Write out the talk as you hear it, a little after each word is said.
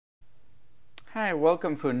Hi,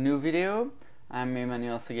 welcome for a new video. I'm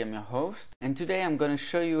Emmanuel, again your host, and today I'm going to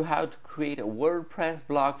show you how to create a WordPress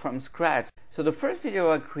blog from scratch. So the first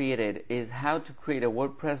video I created is how to create a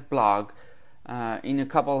WordPress blog in a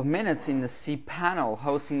couple of minutes in the cPanel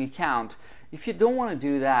hosting account. If you don't want to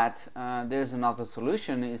do that, there's another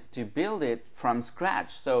solution, is to build it from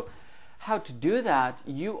scratch. So how to do that?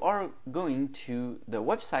 You are going to the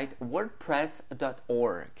website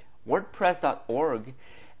wordpress.org. wordpress.org,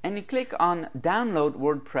 and you click on download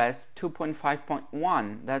WordPress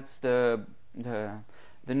 2.5.1. That's the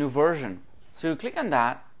new version. So you click on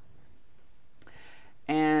that,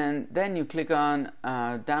 and then you click on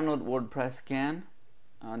download WordPress again,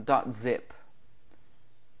 .zip.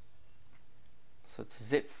 So it's a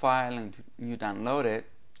zip file, and you download it.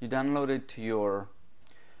 You download it to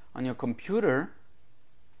on your computer.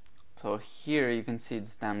 So here you can see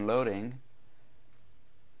it's downloading.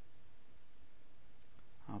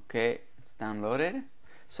 Okay, it's downloaded.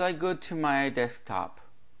 So I go to my desktop.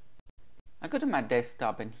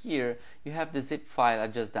 And here you have the zip file I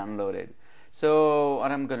just downloaded. So what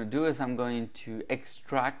I'm going to do is I'm going to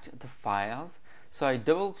extract the files. So I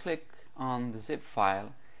double click on the zip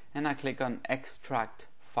file and I click on extract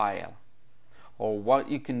file. Or what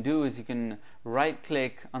you can do is you can right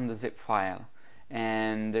click on the zip file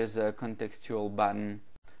and there's a contextual button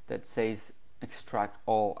that says extract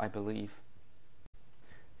all, I believe.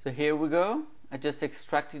 So here we go. I just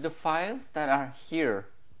extracted the files that are here.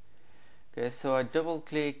 Okay, so I double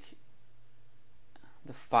click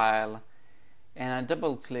the file and I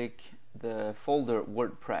double click the folder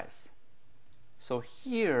WordPress. So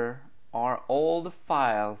here are all the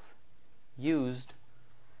files used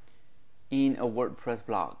in a WordPress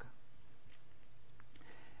blog.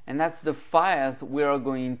 And that's the files we are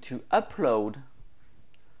going to upload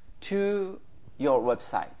to your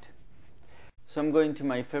website. So I'm going to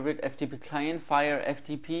my favorite FTP client, Fire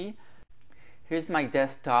FTP. Here's my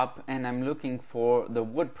desktop and I'm looking for the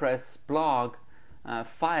WordPress blog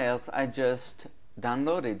files I just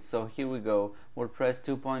downloaded. So here we go, WordPress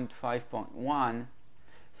 2.5.1.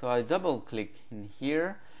 So I double click in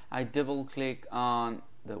here, I double click on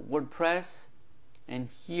the WordPress, and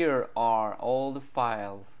here are all the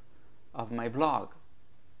files of my blog.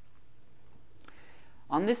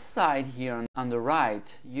 On this side here on the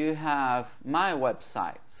right, you have my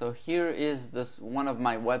website. So here is one of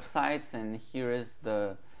my websites, and here is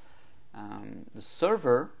the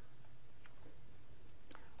server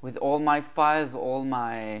with all my files, all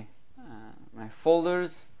my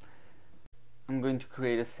folders. I'm going to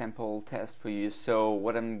create a sample test for you. So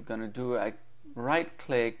what I'm going to do, I right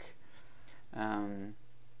click on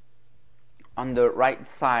the right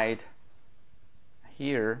side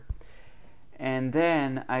here, and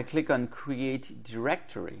then I click on create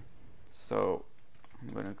directory. So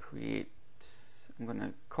I'm going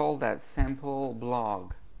to call that sample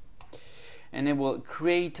blog, and it will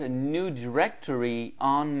create a new directory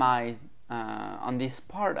on my on this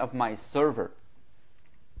part of my server.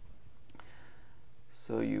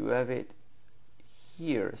 So you have it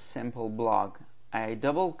here, sample blog. I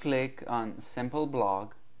double click on sample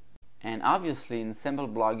blog, and obviously in sample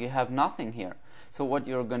blog you have nothing here. So what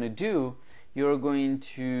you're going to do, you're going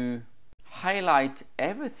to highlight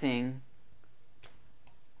everything,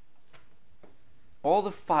 all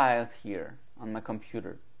the files here on my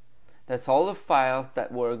computer. That's all the files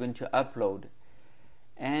that we're going to upload,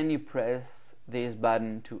 and you press this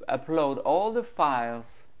button to upload all the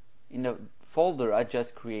files in the folder I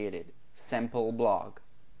just created, sample blog.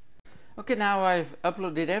 Okay, now I've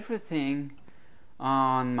uploaded everything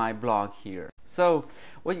on my blog here. So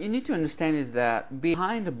what you need to understand is that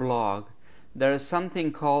behind a blog there is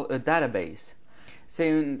something called a database.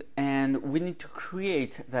 So, and we need to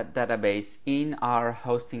create that database in our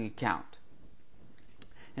hosting account.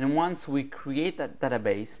 And once we create that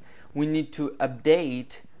database, we need to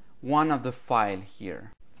update one of the files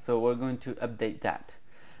here. So we're going to update that.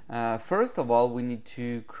 First of all, we need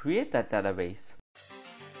to create that database.